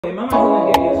Mama's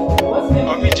gonna get you. What's the name?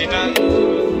 Original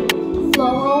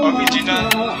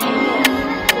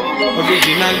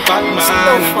Batman.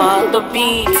 Snowfall, the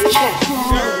beats, check.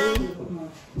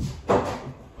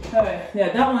 Alright, yeah,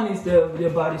 that one is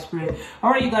the body spray.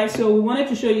 Alright, you guys, so we wanted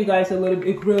to show you guys a little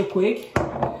bit real quick.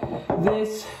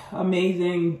 This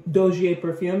amazing Dozier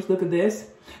perfumes. Look at this.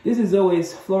 This is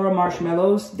always floral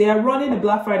marshmallows. They are running the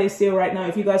Black Friday sale right now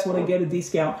if you guys want to get a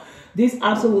discount. This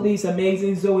absolutely is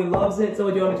amazing. Zoe loves it.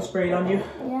 Zoe, do you want me to spray it on you?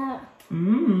 Yeah.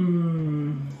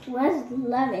 Mmm. Where's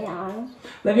Levyon's?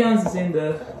 Levyon's is in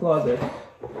the closet.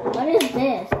 What is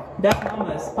this? That's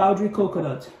Mama's powdery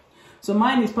coconut. So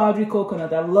mine is powdery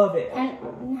coconut. I love it.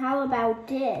 And how about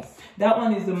this? That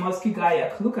one is the Musky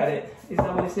Gaiac. Look at it. Is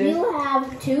that what it says? You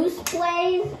have two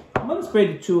sprays? I'm going to spray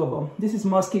the two of them. This is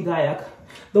Musky Gaiac.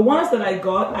 The ones that I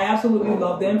got, I absolutely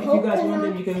love them. If you guys want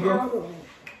them, you can go.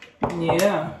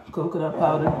 Yeah, coconut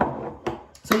powder.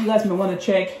 So you guys may want to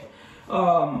check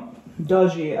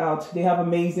Dozier out. They have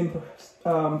amazing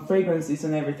fragrances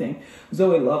and everything.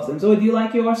 Zoe loves them. Zoe, do you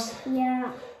like yours?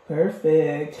 Yeah.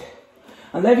 Perfect.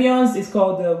 And Levyon's is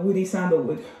called the Woody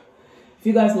Sandalwood. If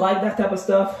you guys like that type of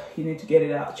stuff, you need to get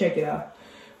it out. Check it out.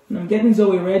 And I'm getting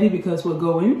Zoe ready because we're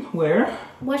going where?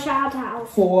 Wash out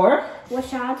house. For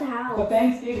house.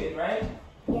 Thanksgiving, right?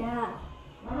 Yeah.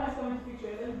 Mama's coming to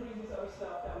picture. Let's bring this other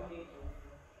stuff that we need.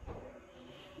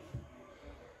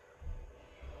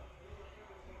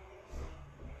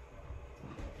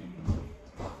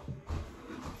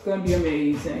 It's gonna be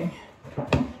amazing.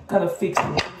 Gotta fix the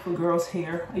beautiful girl's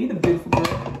hair. Are you the beautiful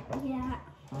girl? Yeah.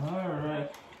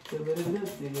 Alright. Get rid of this.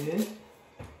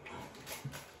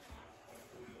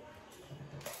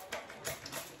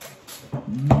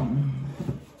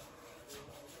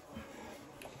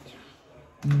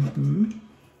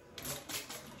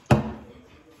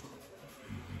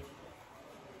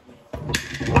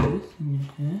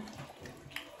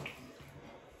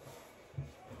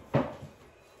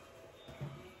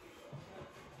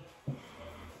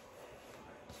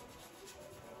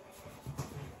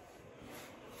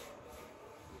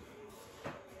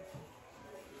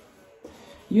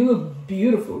 You look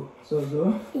beautiful,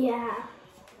 Zozo. Yeah.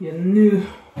 Your new,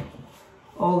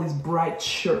 all this bright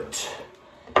shirt.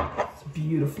 It's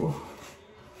beautiful.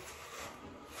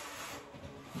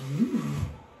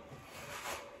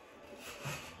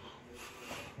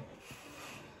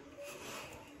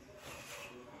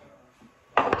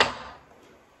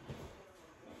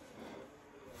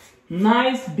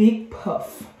 Nice big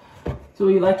puff. So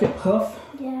you like your puff?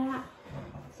 Yeah.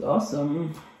 It's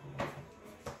awesome.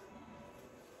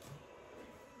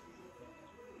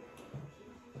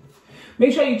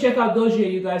 Make sure you check out Dozier,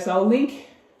 you guys. I'll link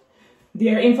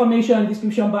their information in the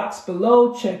description box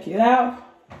below. Check it out.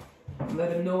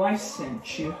 Let them know I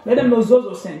sent you. Let them know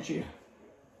Zozo sent you.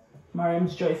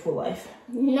 Maryam's Joyful Life.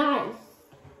 Nice.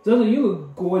 Zozo, you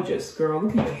look gorgeous, girl.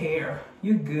 Look at your hair.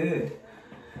 You're good.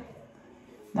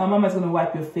 Now Mama's gonna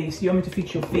wipe your face. You want me to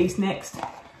fix your face next?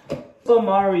 So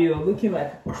Mario, looking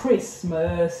like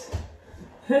Christmas.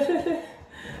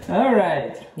 All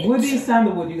right, Woody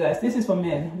Sandalwood, you guys. This is for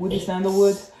men. Woody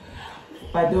Sandalwood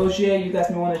by Dozier. You guys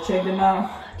may want to check them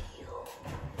out.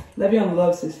 Levion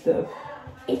loves this stuff.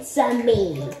 It's a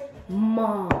me,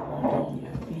 Mario.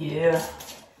 Yeah.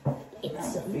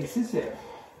 It's a Fix his hair.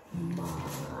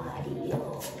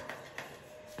 Mario.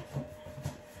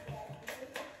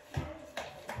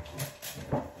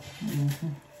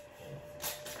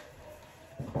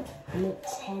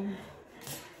 It's him.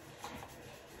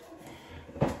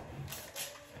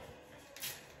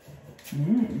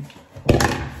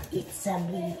 It's a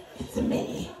me. It's a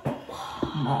me.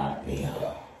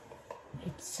 Mario.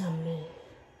 It's a me.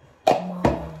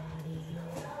 Mario.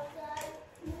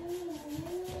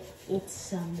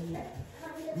 It's a me.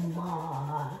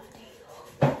 Mario.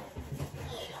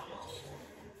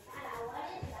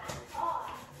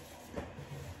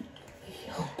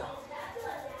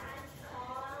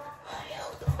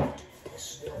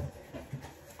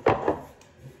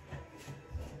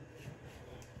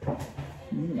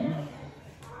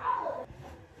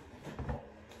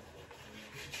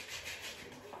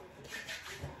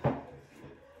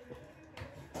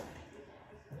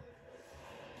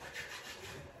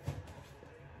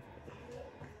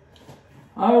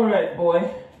 All right,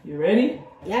 boy. You ready?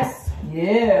 Yes.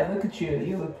 Yeah, look at you.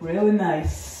 You look really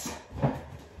nice.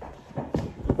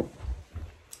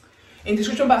 In the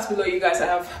description box below, you guys, I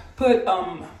have put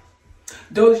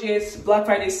Dozier's Black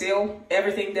Friday sale.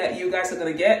 Everything that you guys are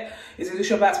gonna get is in the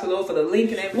description box below for the link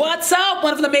and everything. What's up,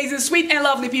 wonderful, amazing, sweet, and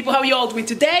lovely people? How are you all doing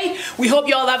today? We hope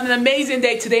you all having an amazing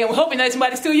day today, and we're hoping that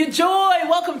somebody still your joy.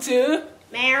 Welcome to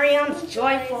Maryam's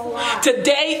Joyful Life.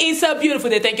 Today is a beautiful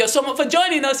day. Thank you so much for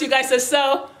joining us. You guys are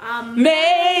so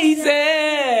amazing.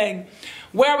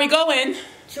 Where are we going?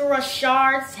 To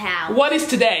Rashard's house. What is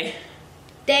today?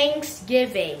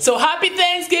 Thanksgiving. So happy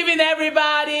Thanksgiving,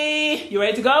 everybody. You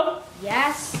ready to go?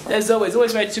 Yes. As always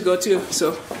ready to go too.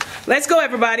 So let's go,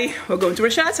 everybody. We're going to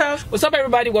Rashad's house. What's up,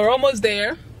 everybody? We're almost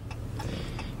there.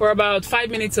 We're about 5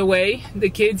 minutes away. The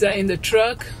kids are in the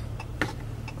truck.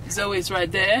 Zoe's right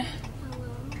there.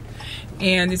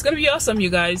 And it's gonna be awesome,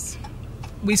 you guys.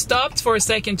 We stopped for a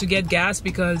second to get gas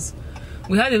because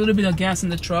we had a little bit of gas in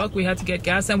the truck. We had to get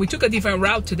gas and we took a different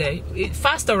route today.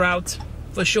 Faster route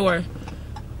for sure.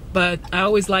 But I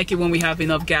always like it when we have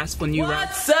enough gas for new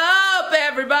routes. What's up,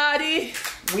 everybody?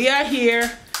 We are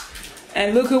here.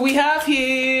 And look who we have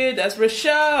here. That's Rashad.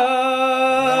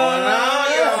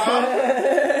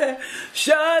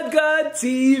 Shotgun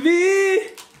TV.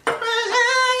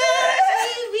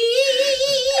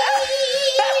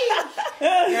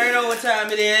 You already know what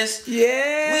time it is.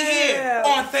 Yeah. We here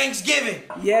on Thanksgiving.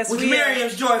 Yes, with we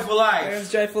Maryam's Joyful Life. Maryam's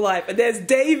Joyful Life. And there's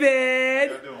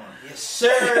David. Yes,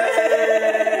 sir.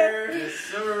 Yes,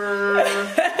 sir.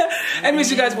 And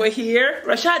wish you guys were here.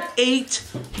 Rashad ate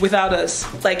without us.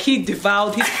 Like, he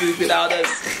devoured his food without us.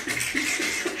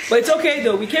 But it's okay,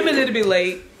 though. We came a little bit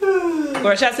late.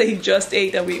 Or Rashad said he just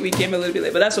ate and we came a little bit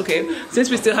late. But that's okay.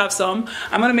 Since we still have some,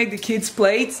 I'm going to make the kids'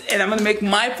 plates. And I'm going to make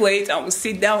my plate. I will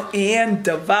sit down and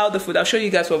devour the food. I'll show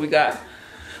you guys what we got.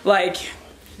 Like,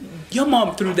 your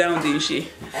mom threw down, didn't she?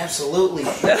 Absolutely.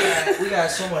 We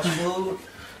got so much food.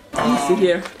 Let me see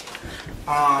here.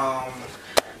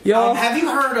 Yo. Have you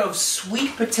heard of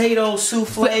sweet potato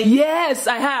souffle? Yes,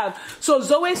 I have. So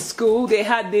Zoe's school, they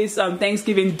had this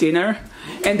Thanksgiving dinner,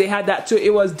 and they had that too.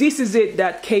 It was This Is It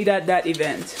that catered that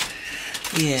event.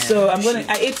 Yeah. So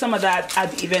I ate some of that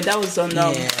at the event. That was on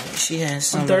she has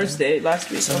some on Thursday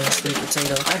last week. Some sweet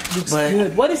potato. That looks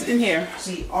good. What is in here?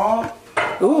 See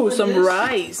Ooh, some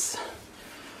rice.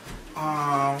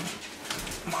 Mama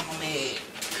made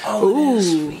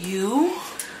this for you.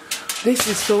 This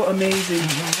is so amazing.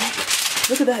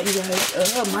 Look at that, you guys.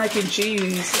 Oh, mac and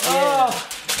cheese. Oh,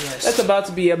 yes. That's about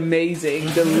to be amazing.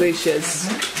 Delicious.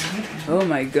 Oh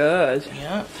my god.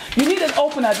 Yeah. You need an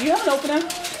opener. Do you have an opener?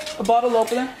 A bottle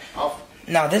opener?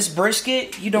 Now this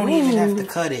brisket, you don't even have to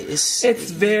cut it. It's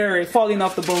very falling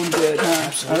off the bone good, huh?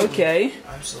 Absolutely. Okay.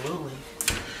 Absolutely.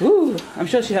 Ooh, I'm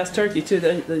sure she has turkey too,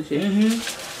 doesn't she?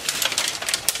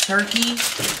 Turkey.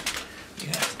 You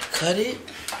have to cut it.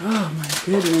 Oh my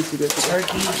goodness,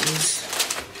 turkey is.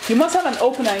 You must have an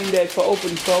opener in there for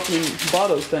opening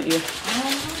bottles, don't you?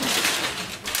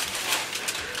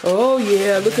 Oh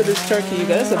yeah, look at this turkey, you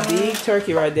guys. That's a big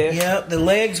turkey right there. Yep, the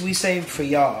legs we saved for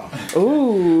y'all.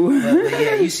 Ooh. But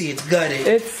yeah, you see it's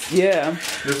gutted. Yeah.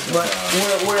 But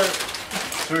where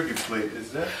turkey plate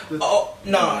is that?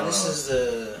 No, this is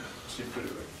the. She put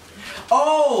it right.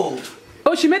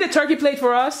 Oh, she made a turkey plate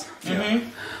for us.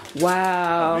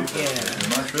 Wow. Yeah.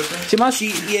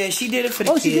 She did it for the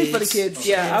kids. Oh, she did for the kids.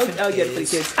 Yeah, I'll get it for the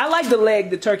kids. I like the leg,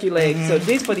 the turkey leg. So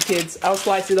this for the kids. I'll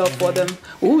slice it up for them.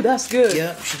 Ooh, that's good.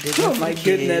 Yep, she did. Oh my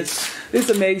goodness, this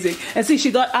is amazing. And see,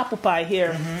 she got apple pie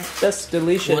here. That's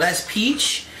delicious. Well, that's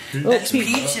peach. That's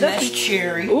peach and that's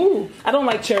cherry. Ooh, I don't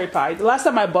like cherry pie. The last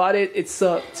time I bought it, it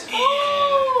sucked.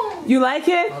 You like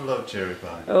it? I love cherry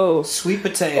pie. Oh. Sweet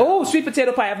potato. Oh, sweet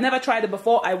potato pie. I've never tried it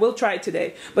before. I will try it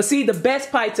today. But see, the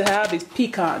best pie to have is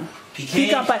pecan.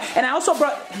 Pecan pie. And I also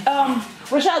brought,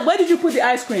 Rashad, where did you put the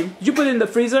ice cream? Did you put it in the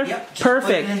freezer? Yep.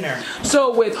 Perfect. Put it in there.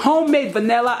 So with homemade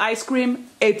vanilla ice cream,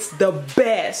 it's the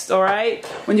best, all right?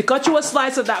 When you cut you a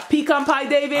slice of that pecan pie,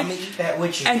 David. I'm going to eat that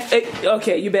with you. And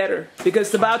okay, you better.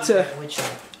 Because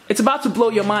it's about to blow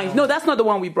your mind. No, that's not the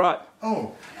one we brought.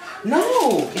 Oh.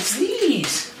 No, it's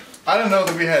these. I didn't know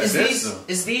that we had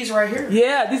It's these right here.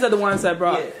 Yeah, these are the ones I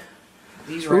brought. Yeah.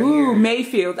 These right here. Ooh,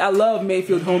 Mayfield. I love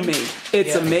Mayfield homemade.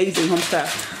 It's amazing, homestyle.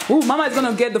 Ooh, Mama's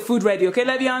gonna get the food ready, okay,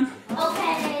 Levion?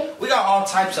 Okay. We got all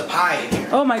types of pie in here.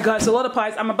 Oh my gosh, a lot of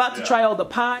pies. I'm about to try all the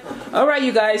pie. All right,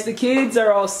 you guys, the kids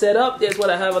are all set up. There's what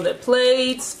I have on their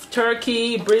plates.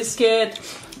 Turkey, brisket,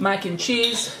 mac and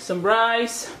cheese, some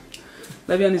rice.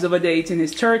 Levion is over there eating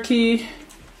his turkey.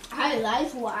 I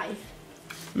like life.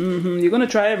 You're gonna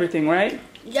try everything, right?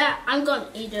 Yeah, I'm gonna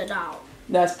eat it out.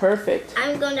 That's perfect.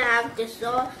 I'm gonna have this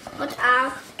all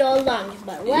after lunch,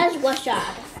 but where's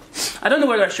Rashad? I don't know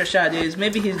where Rashad is.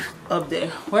 Maybe he's up there.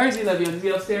 Where is he, Levion? Is he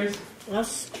upstairs?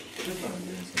 Yes.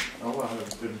 Oh, wow.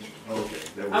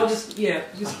 Okay. I'll just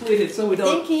split it so we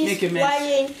don't make a mess.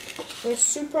 Playing with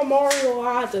Super Mario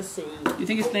Odyssey. You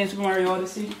think he's playing Super Mario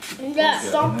Odyssey? Yeah,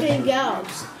 something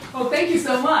else. Oh, thank you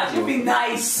so much. You've been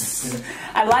nice.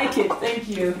 I like it. Thank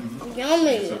you.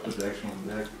 Yummy. So put the extra one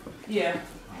back. Yeah.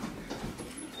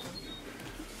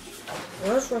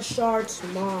 Where's Rashard's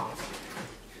mom?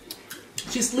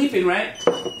 She's sleeping, right?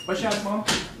 Rashad's mom?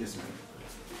 Yes, ma'am.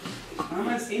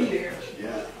 Mama's in there.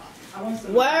 Yeah. I want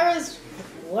some. Where's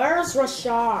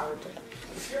Rashard?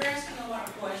 You're asking a lot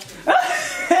of questions.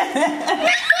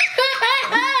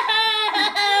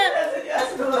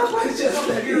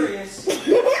 I'm curious.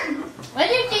 What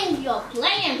do you think you're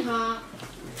playing, huh?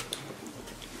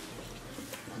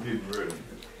 Getting ready.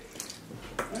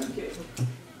 Okay.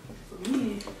 For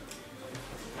me,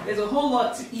 there's a whole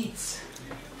lot to eat.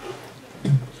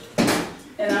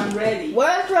 And I'm ready.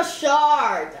 Where's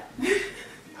Rashard?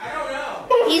 I don't know.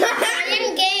 He's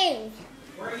playing games.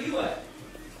 Where are you at?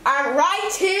 I'm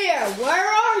right here. Where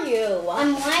are you?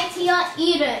 I'm right here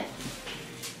eating.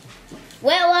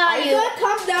 Where Are are you you? gonna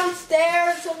come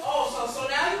downstairs? Oh, so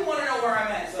now you want to know where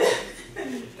I'm at. So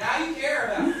now you care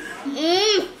about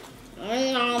me.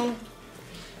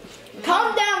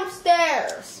 Come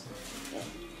downstairs.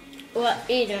 We're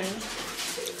eating.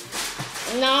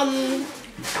 Yummy.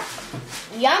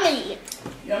 Yummy,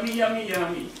 yummy,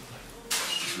 yummy.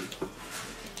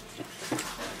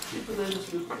 People that just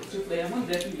souffle. I'm gonna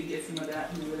definitely get some of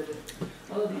that in a little bit.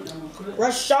 All of these I'm gonna cook.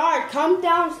 Rashard, come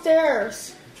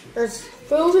downstairs. There's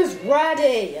food is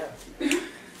ready.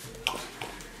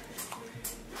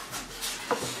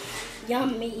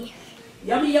 Yummy.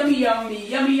 Yummy, yummy, yummy,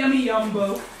 yummy, yummy,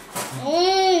 yumbo.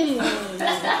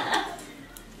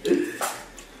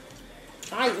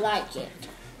 I like it.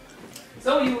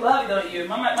 So you love it, don't you?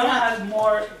 Mama has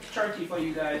more turkey for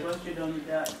you guys once you're done with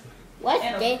that.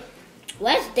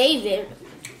 Where's David?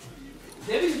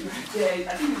 David's birthday. I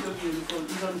think he's on the phone.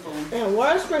 He's on the phone. And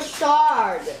where's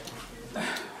Rashard?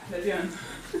 Levian.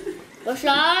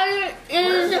 Rashard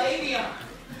is.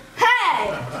 Hey!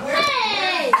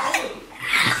 Hey!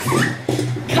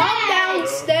 Come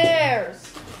downstairs.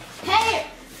 Hey!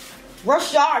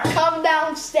 Rashard, come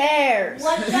downstairs.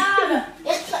 Rashard,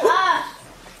 it's us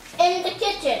in the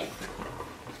kitchen.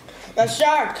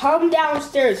 Rashard, come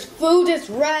downstairs. Food is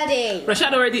ready.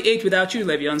 Rashad already ate without you,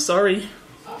 Levian. Sorry.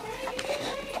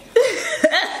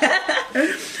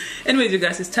 Anyways, you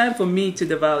guys, it's time for me to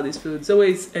devour this food.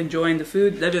 Zoe's enjoying the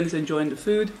food. Levian is enjoying the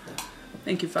food.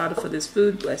 Thank you, Father, for this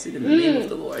food. Blessed in the name of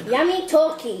the Lord. Yummy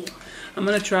turkey. I'm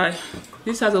gonna try.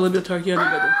 This has a little bit of turkey on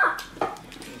it.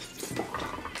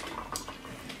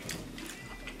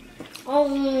 Oh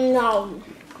no.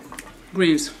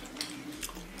 Greens.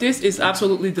 This is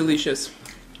absolutely delicious.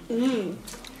 No.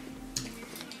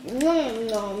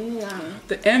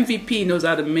 The MVP knows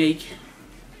how to make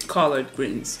collard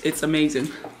greens. It's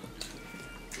amazing.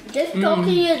 This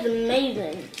turkey is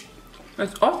amazing.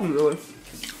 That's awesome, really.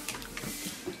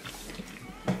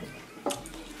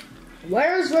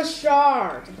 Where's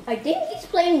Rashard? I think he's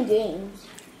playing games.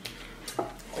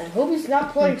 I hope he's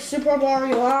not playing Super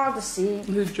Mario Odyssey.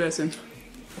 This is dressing.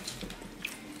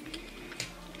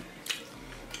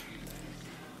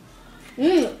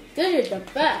 This is the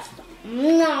best.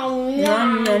 No.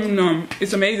 Nom, nom, nom.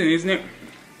 It's amazing, isn't it?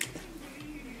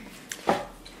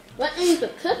 What in the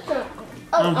kitchen?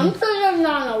 Oh, I'm putting it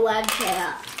on a web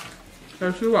chair.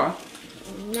 That's you are.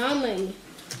 Yummy.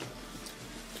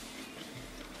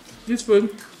 This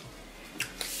food.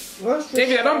 Where's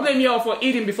David, I don't blame y'all for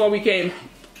eating before we came.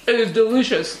 It is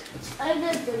delicious. It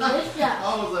is delicious.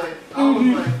 I was like,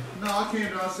 no, I came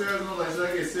downstairs and I was like, should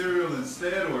I get cereal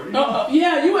instead or? You know?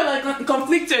 Yeah, you were like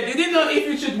conflicted. You didn't know if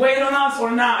you should wait on us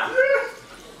or not.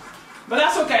 But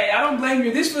that's okay. I don't blame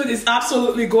you. This food is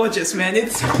absolutely gorgeous, man.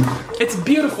 It's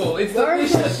beautiful. It's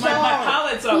Where's delicious. the My song?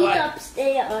 palates are He's like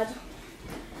upstairs.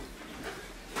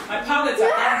 my palates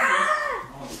are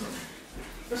awesome.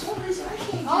 For some reason, I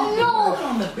can't Oh, get it no. to work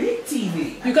on the big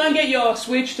TV. You can't get your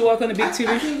Switch to work on the big I TV.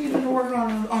 can't get it to work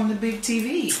on the big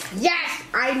TV. Yes,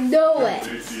 I know it.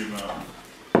 They see him out.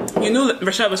 You knew that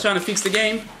Rashad was trying to fix the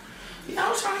game. You know, I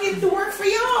was trying to get it to work for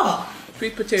y'all.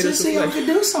 Sweet potatoes. So see, I could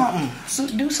do something. So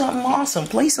do something awesome.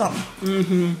 Play something.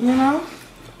 You know?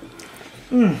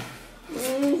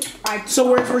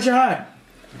 So where's Rashad?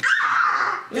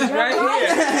 It's right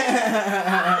here.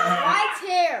 Right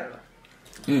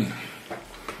here.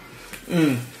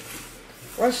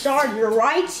 Rashard, you're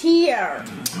right here.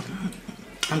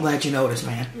 I'm glad you noticed,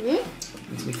 man.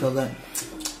 Makes me feel good.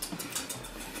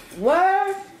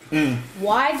 Where?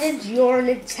 Why did your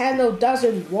Nintendo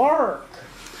doesn't work?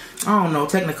 I don't know,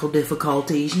 technical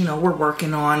difficulties. You know, we're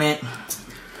working on it.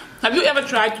 Have you ever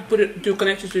tried to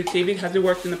connect it to the TV? Has it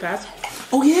worked in the past?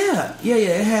 Oh yeah,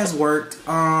 it has worked.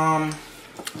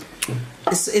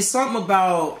 It's something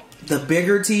about the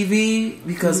bigger TV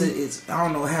because it's I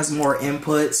don't know, it has more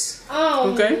inputs.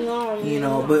 Oh, Okay. no, You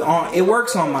know, but it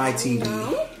works on my TV.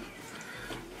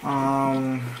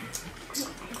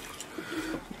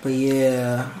 But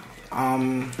yeah,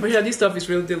 But yeah, this stuff is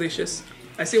really delicious.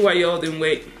 I see why y'all didn't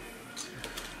wait.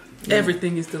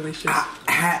 Everything is delicious.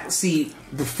 see,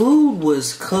 the food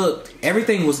was cooked.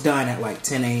 Everything was done at like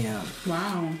 10 a.m.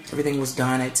 Wow. Everything was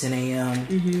done at 10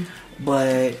 a.m.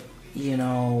 But you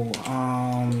know,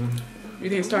 You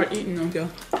didn't start eating until.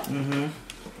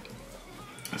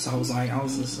 so I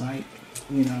was just like,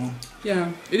 you know, Yeah.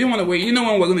 You didn't want to wait. You know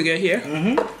when we're gonna get here.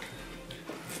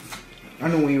 I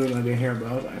knew when you were gonna get here,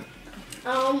 but I was like,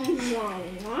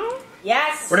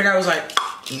 Yes. where the guy was like,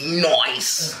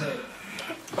 nice.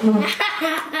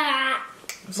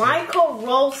 Michael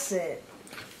Rolson.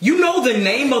 You know the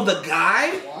name of the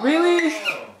guy? Really?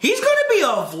 He's gonna be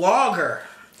a vlogger.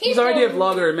 He's already a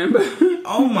vlogger, remember?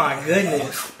 Oh my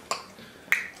goodness.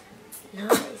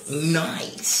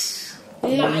 Nice.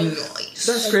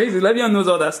 That's crazy. Levion knows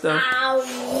all that stuff.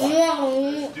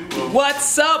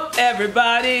 What's up,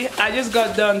 everybody? I just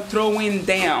got done throwing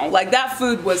down. Like, that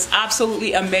food was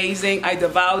absolutely amazing. I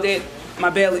devoured it. My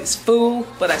belly's full,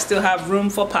 but I still have room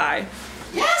for pie.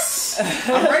 Yes!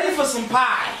 I'm ready for some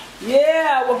pie.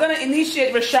 Yeah, we're gonna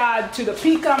initiate Rashad to the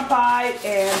pecan pie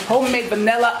and homemade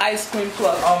vanilla ice cream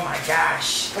club. Oh my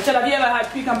gosh. Rashad, have you ever had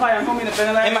pecan pie and homemade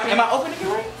vanilla ice cream? Am I opening it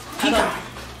right? Pecan.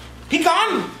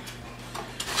 Pecan!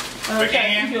 Okay,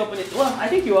 I think you open it. Well, I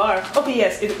think you are. Okay,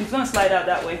 yes, it's gonna slide out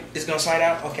that way. It's gonna slide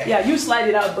out? Okay. Yeah, you slide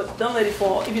it out, but don't let it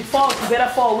fall. If it falls, you better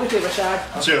fall with it,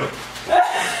 Rashad. Chill.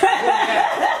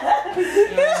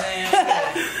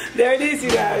 There it is, you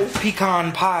guys.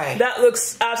 Pecan pie. That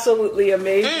looks absolutely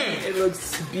amazing. It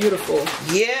looks beautiful.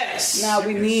 Yes. Now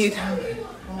we need,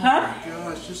 huh?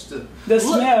 Gosh, just the The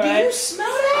smell, Do right? you smell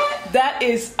that? That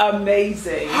is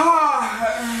amazing.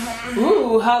 Ah.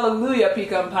 Ooh, hallelujah,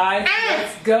 pecan pie.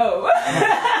 Let's go.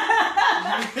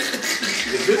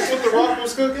 Is this what the Rock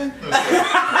was cooking?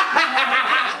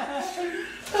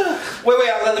 Wait,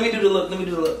 let me do the look. Let me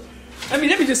do the look. Let me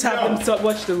just have them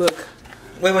watch the look.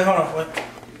 Wait, hold on. Wait.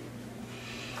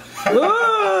 Ooh,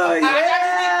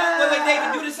 yeah. Wait,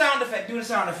 David, do the sound effect. Do the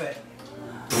sound effect.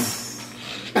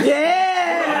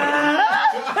 Yeah.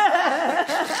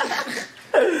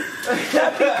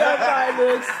 That pecan pie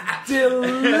looks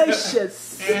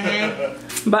delicious.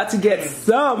 About to get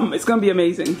some. It's gonna be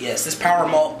amazing. Yes, this power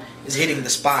malt is hitting the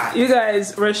spot. You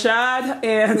guys, Rashad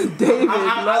and David.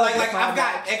 I've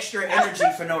got extra energy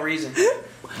for no reason.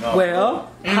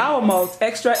 Well, power malt,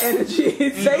 extra energy.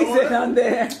 It says it on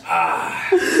there. See,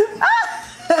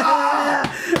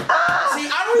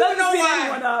 I don't even know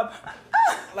why.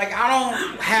 Like, I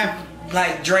don't have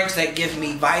like drinks that give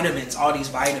me vitamins, all these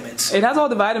vitamins. It has all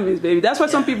the vitamins, baby. That's why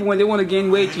some people, when they want to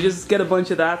gain weight, you just get a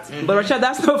bunch of that. But Rashad,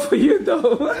 that's not for you, though.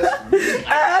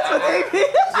 That's what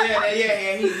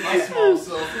they mean. My small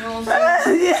self, you know what I'm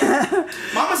saying? Yeah.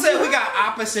 Mama said we got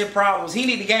opposite problems. He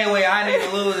need to gain weight, I need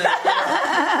to lose it.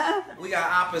 We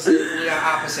got opposite Levion,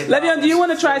 problems. do you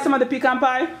want to try some of the pecan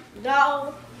pie?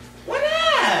 No. Why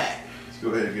not? Let's go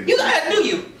ahead and get You got do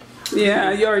you?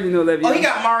 Yeah, you already know Levion. Oh, he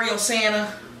got Mario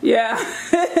Santa. Yeah.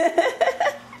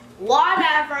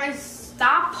 Whatever.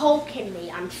 Stop poking me.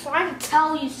 I'm trying to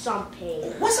tell you something.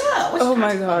 What's up? Oh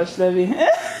my gosh, Levy. What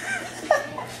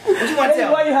you want to Hey,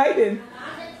 tell why are me? you hiding?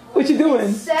 What you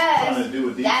doing? Trying to Says do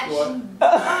a deep that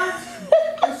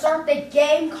squat. you insert the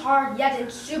game card yet in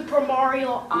Super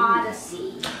Mario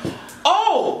Odyssey.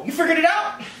 Oh, you figured it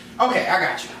out? Okay, I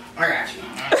got you.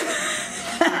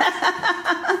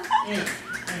 It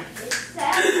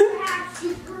says you have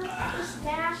Super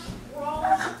Smash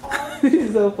Bros.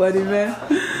 He's so funny, man.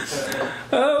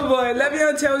 Oh boy,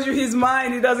 Levion tells you his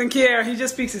mind. He doesn't care. He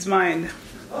just speaks his mind.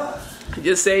 He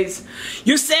just says,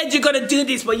 "You said you're gonna do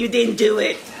this, but you didn't do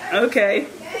it." Okay.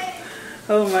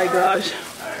 Oh my gosh.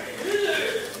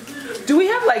 Do we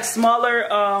have like smaller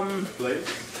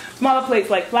plates,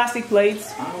 like plastic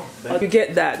plates? Or you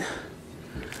get that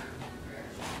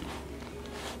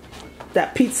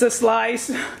pizza slice,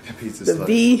 the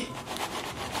V.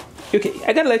 Okay,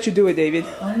 I gotta let you do it, David.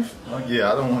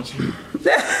 Yeah, I don't want you.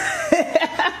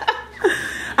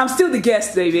 I'm still the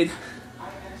guest, David.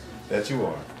 That you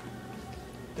are.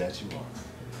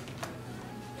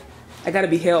 I gotta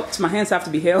be helped. My hands have to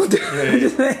be held.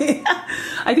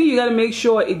 I think you gotta make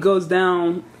sure it goes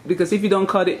down, because if you don't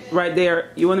cut it right there,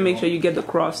 you want to make sure you get the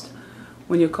crust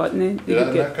when you're cutting it. Did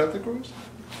I not cut the crust?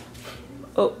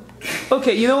 Oh,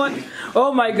 okay. You know what?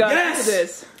 Oh my God! Yes. Look at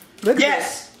this. Look at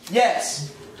this.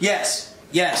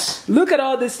 Yes. Look at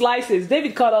all these slices.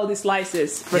 David cut all these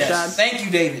slices, Rashad. Yes. Thank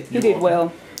you, David. He did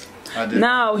well. I did.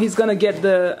 Now he's gonna get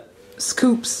the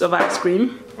scoops of ice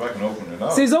cream. If I can open it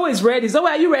up. So he's always ready. Zoe,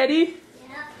 are you ready?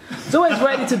 Yeah. Zoe's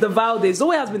ready to devour this.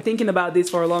 Zoe has been thinking about this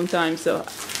for a long time, so.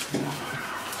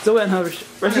 Zoe and her.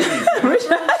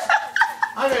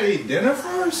 I gotta eat dinner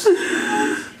first?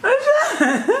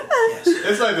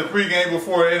 It's like the pregame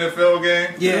before an NFL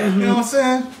game. Yeah. You know what I'm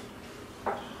saying?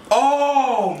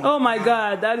 Oh my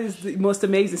God, that is the most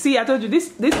amazing. See, I told you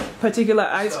this particular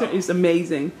ice cream is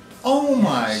amazing. Oh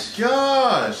my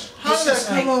gosh. How did that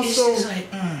come out so...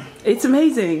 It's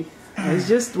amazing. It's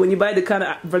just when you buy the kind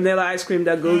of vanilla ice cream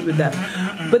that goes with that.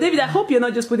 But David, I hope you're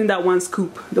not just putting that one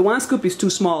scoop. The one scoop is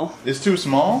too small. It's too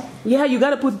small? Yeah, you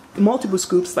gotta put multiple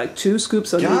scoops, like 2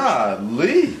 scoops on each.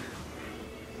 Golly.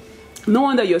 No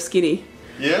wonder you're skinny.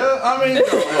 Yeah, I mean...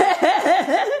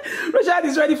 Rashad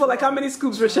is ready for like how many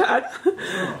scoops, Rashad?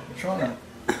 I'm trying to...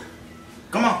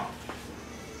 Come on.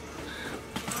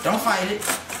 Don't fight it.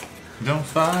 Don't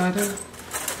fight it.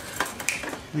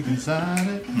 We can sign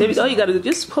it. David, all you gotta do,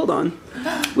 just hold on.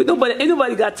 Ain't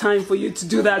nobody got time for you to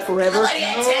do that forever.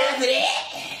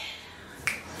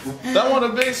 That one a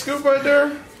big scoop right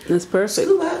there? That's perfect.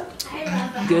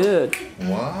 Good.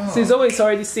 Wow. So he's always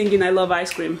already singing I love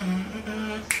ice cream.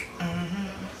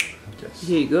 Yes.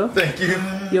 Here you go. Thank you.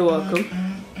 You're welcome.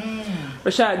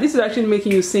 Rashad, this is actually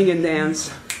making you sing and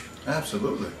dance.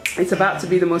 Absolutely. It's about to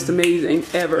be the most amazing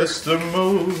ever. It's the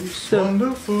most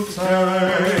wonderful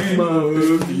time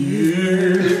of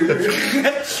year.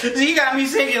 You got me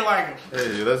singing like...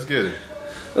 Hey, let's get it.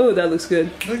 Oh, that looks good.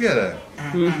 Look at that.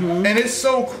 And it's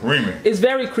so creamy. It's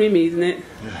very creamy, isn't it?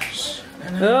 Yes.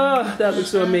 Oh, that looks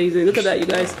so amazing. Look at that, you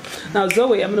guys. Now,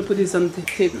 Zoe, I'm going to put this on the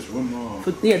table. There's one more.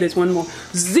 Yeah, there's one more.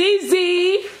 ZZ!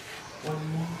 One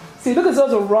more. See, look at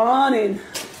Zozo running.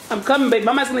 I'm coming, babe.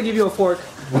 Mama's going to give you a fork.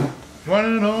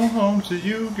 Running on home to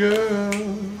you, girl.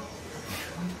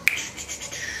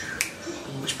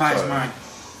 Which pie is mine?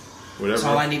 Whatever. That's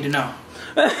all I need to know.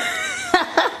 That's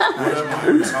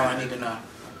all I need to know.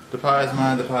 The pie is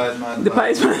mine, the pie is mine. The pie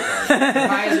is mine. The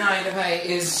pie is mine, the pie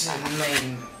is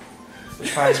mine.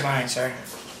 Which pie is mine, sir?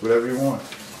 Whatever you want.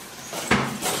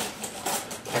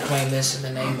 I claim this in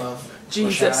the name of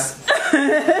Jesus.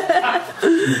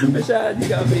 Rashad, you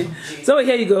got me. Zoe,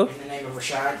 here you go. In the name of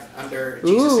Rashad, under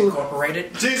Jesus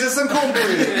Incorporated. Jesus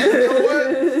Incorporated. You know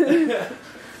what?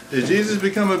 Did Jesus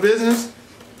become a business?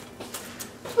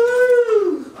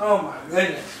 Woo! Oh my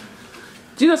goodness.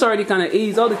 Jesus already kind of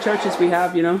eased all the churches we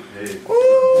have, you know. Hey.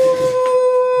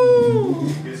 Woo!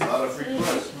 Gets a lot of free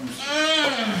press.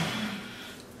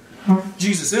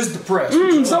 Jesus is depressed.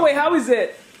 Zoe, how is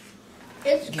it?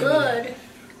 It's good.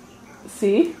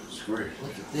 See? It's great.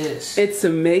 Look at this. It's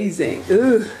amazing.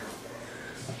 Ooh.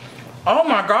 Oh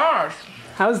my gosh.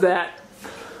 How's that?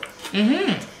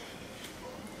 Is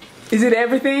it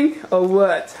everything or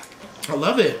what? I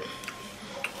love it.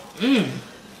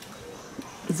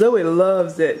 Zoe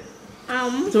loves it.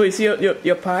 Zoe, see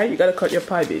your pie? You gotta cut your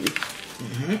pie, baby.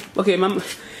 Okay, Mama.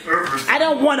 I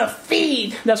don't want to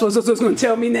feed. That's what Zozo's gonna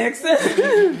tell me next.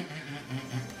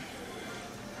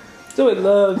 Zoe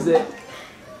loves it.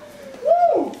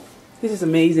 Woo! This is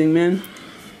amazing, man.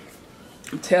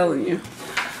 I'm telling you.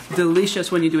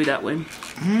 Delicious when you do it that way.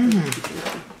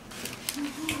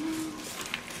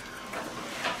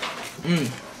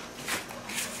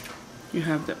 You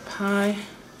have the pie.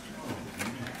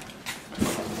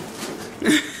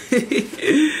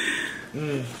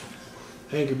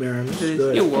 Thank you, Maryam. This is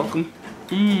You're good. welcome.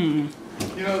 You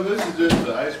know, this is just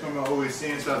the ice cream I always see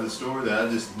inside the store that I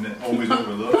just always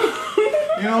overlook.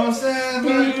 You know what I'm saying?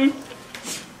 Like,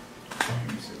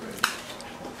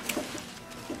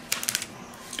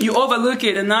 You overlook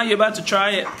it and now you're about to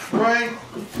try it. right?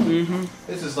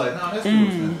 It's just like, nah, that's too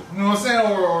expensive. You know what I'm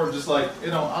saying? Or just like,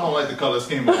 you know, I don't like the color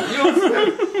scheme. You know what I'm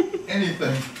saying?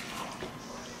 Anything.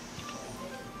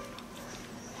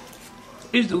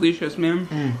 It's delicious,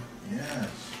 man. Yes.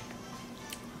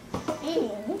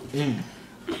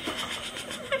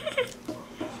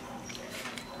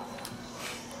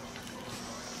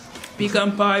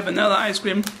 Pecan pie, vanilla ice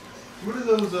cream. What are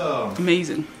those,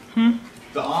 Amazing. the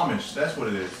Amish, that's what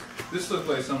it is. This looks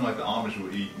like something like the Amish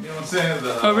would eat. You know what I'm saying?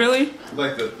 The, Oh, really?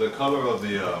 Like the color of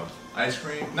the ice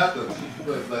cream, not the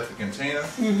like the container.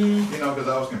 You know, because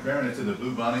I was comparing it to the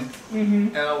Blue Bunny,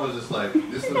 and I was just like,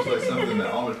 this looks like something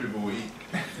that Amish people would eat.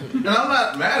 And I'm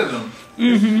not mad at them.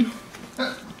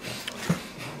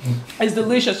 It's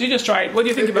delicious. You just try it. What do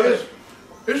you think about it?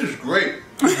 This is great.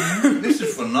 This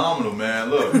is phenomenal, man.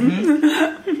 Look.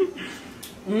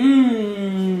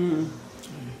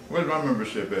 Where's my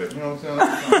membership at? You know what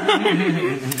I'm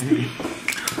saying?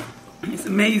 It's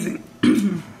amazing.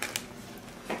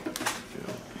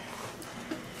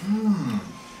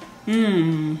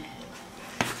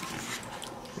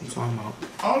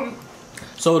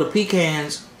 So the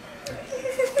pecans.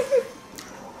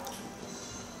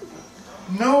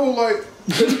 No, like.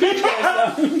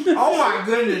 Oh my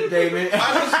goodness, David.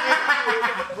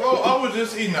 I was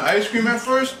just eating the ice cream at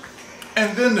first,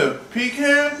 and then the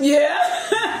pecan. Yeah.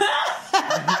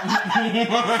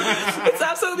 It's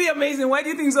absolutely amazing. Why do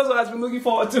you think Zozo has been looking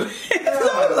forward to it?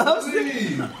 Zozo loves it.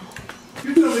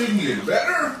 You tell me it can get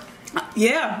better?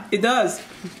 Yeah, it does.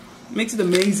 Makes it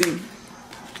amazing.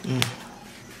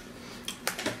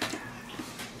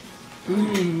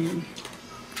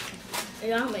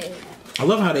 Yummy. I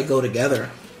love how they go together.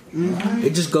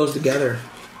 It just goes together.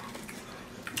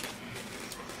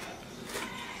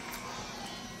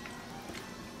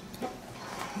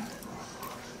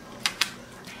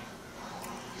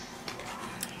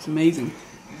 It's amazing.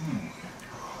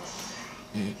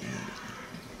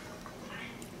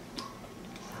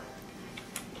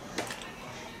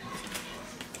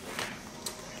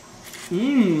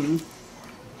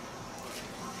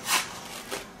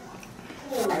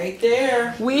 Right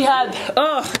there. We had,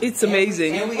 it's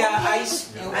amazing. And we got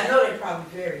ice. I know they're probably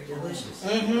very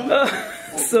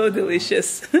delicious. So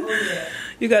delicious.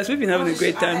 You guys, we've been having a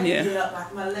great time here. Get up,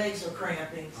 like my legs are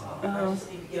cramping, so I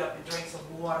just need to get up and drink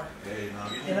some water.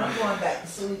 And I'm going back to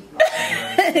sleep.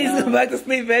 He's going back to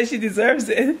sleep, man. She deserves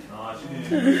it. No, she needs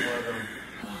one of them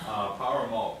power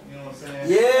malt. You know what I'm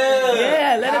saying?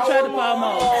 Yeah, let her try the power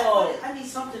malt. I need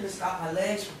something to stop my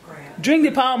legs from cramping. Drink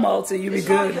the power malt and you'll be It's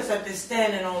probably good. because I've been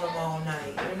standing on them all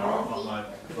night, you know?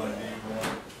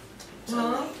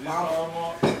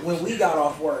 When we got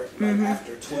off work, like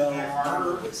after 12,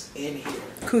 Mama was in here.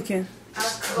 Cooking. I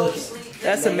fell asleep.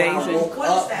 That's And then when I amazing. woke What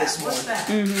up is that? this What's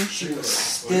morning, that? she was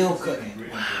still cooking.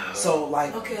 So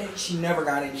like, she never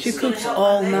got any She sleep. cooks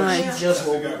all She night. just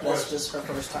woke up. That's just her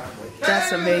first time waking up.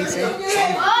 That's amazing.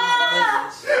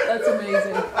 That's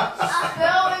amazing.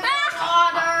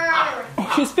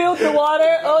 She spilled the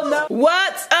water. Oh no.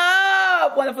 What's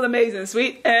up? Wonderful, amazing,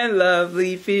 sweet, and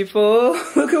lovely people.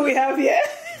 Look who we have here.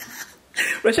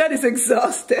 Rashad is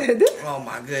exhausted. Oh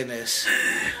my goodness.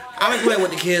 I've been playing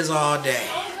with the kids all day.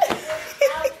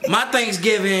 My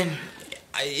Thanksgiving,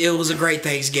 it was a great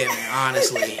Thanksgiving,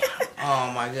 honestly.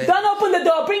 Oh my goodness. Don't open the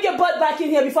door. Bring your butt back in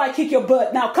here before I kick your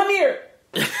butt. Now, come here.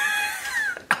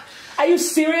 Are you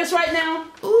serious right now?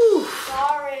 Ooh.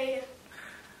 Sorry.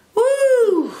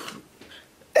 Woo.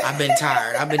 I've been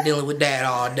tired. I've been dealing with that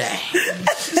all day.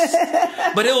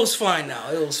 But it was fun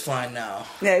though. It was fun though.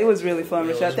 Yeah, it was really fun,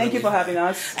 Rashad. Thank you for having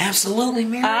us. Absolutely,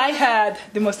 Maryam. I had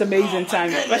the most amazing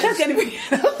time. Rashad can't even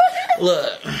get up.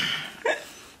 Look.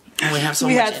 We have so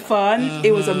We much had fun.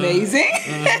 It was amazing.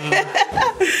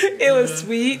 It was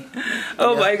sweet.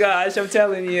 Oh my gosh, I'm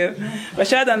telling you.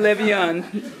 Rashad and Levy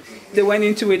they went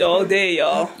into it all day,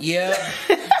 y'all. Yeah.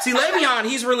 See, Levy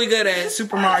he's really good at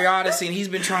Super Mario Odyssey, and he's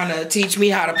been trying to teach me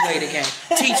how to play the game.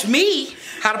 Teach me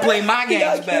how to play my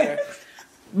games better.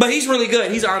 But he's really good.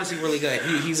 He's honestly really good.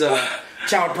 He's a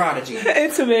child prodigy.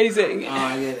 It's amazing. Oh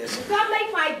my goodness. You gotta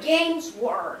make my games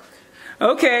work.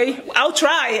 Okay, I'll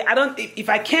try. If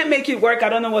I can't make it work, I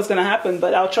don't know what's gonna happen,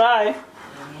 but I'll try.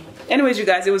 Anyways, you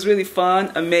guys, it was really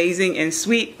fun, amazing, and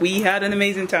sweet. We had an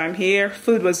amazing time here.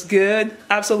 Food was good,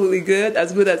 absolutely good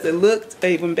as it looked,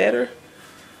 even better.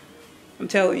 I'm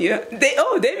telling you.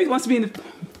 David wants to be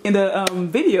in the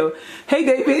video. Hey,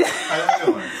 David. How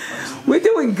you doing? We're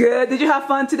doing good. Did you have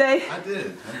fun today? I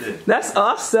did. That's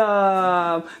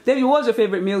awesome. David, what was your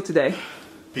favorite meal today?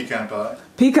 Pecan pie.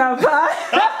 Pecan pie.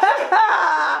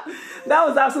 That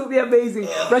was absolutely amazing.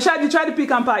 Rashad, you tried the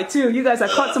pecan pie too. You guys, I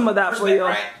caught some of that for you.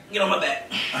 Right. Get on my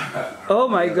back. Oh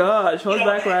my gosh, hold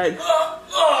back right.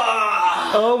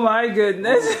 Oh my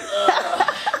goodness.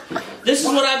 This is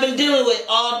what I've been dealing with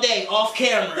all day, off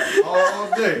camera. All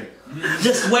day.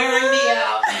 Just wearing me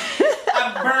out.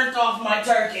 I burnt off my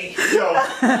turkey. Yo,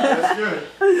 that's good.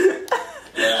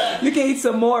 You can eat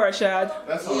some more, Rashad.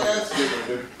 That's all that's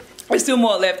good. There's still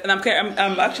more left, and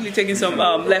I'm actually taking some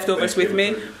leftovers with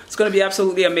me. It's gonna be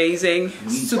absolutely amazing.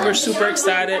 Super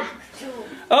excited.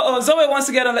 Zoe wants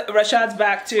to get on Rashad's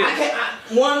back too.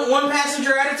 One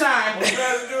passenger at a time.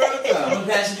 One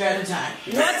passenger at a time.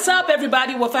 What's up,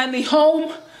 everybody? We're finally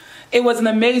home. It was an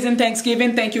amazing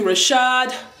Thanksgiving. Thank you,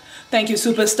 Rashad. Thank you,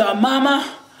 Superstar Mama.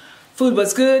 Food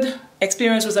was good.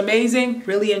 Experience was amazing.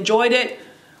 Really enjoyed it.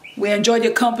 We enjoyed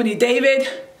your company, David.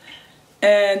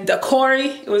 And Corey,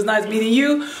 it was nice meeting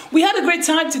you. We had a great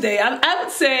time today. I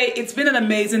would say it's been an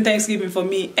amazing Thanksgiving for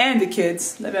me and the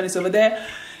kids. Levi's over there.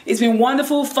 It's been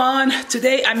wonderful, fun.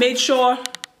 Today I made sure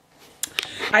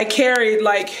I carried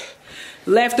like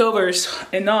leftovers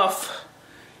enough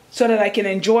so that I can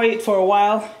enjoy it for a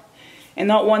while and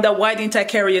not wonder why didn't I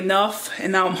carry enough,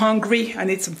 and now I'm hungry. I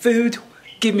need some food.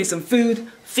 give me some food.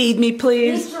 Feed me,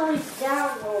 please. Please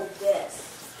download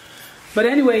this. But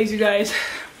anyways, you guys,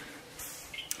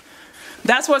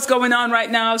 that's what's going on right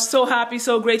now. So happy,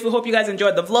 so grateful. Hope you guys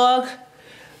enjoyed the vlog.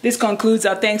 This concludes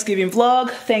our Thanksgiving vlog.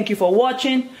 Thank you for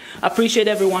watching. I appreciate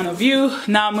every one of you.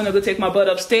 Now I'm gonna go take my butt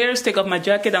upstairs, take off my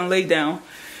jacket and lay down.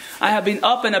 I have been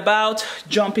up and about,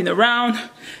 jumping around.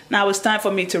 Now it's time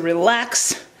for me to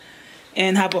relax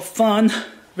and have a fun,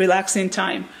 relaxing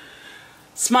time.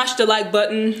 Smash the like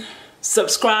button,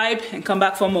 subscribe, and come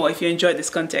back for more if you enjoyed this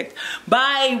content.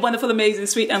 Bye, wonderful, amazing,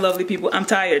 sweet, and lovely people. I'm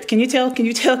tired. Can you tell? Can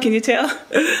you tell? Can you tell?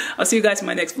 I'll see you guys in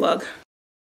my next vlog.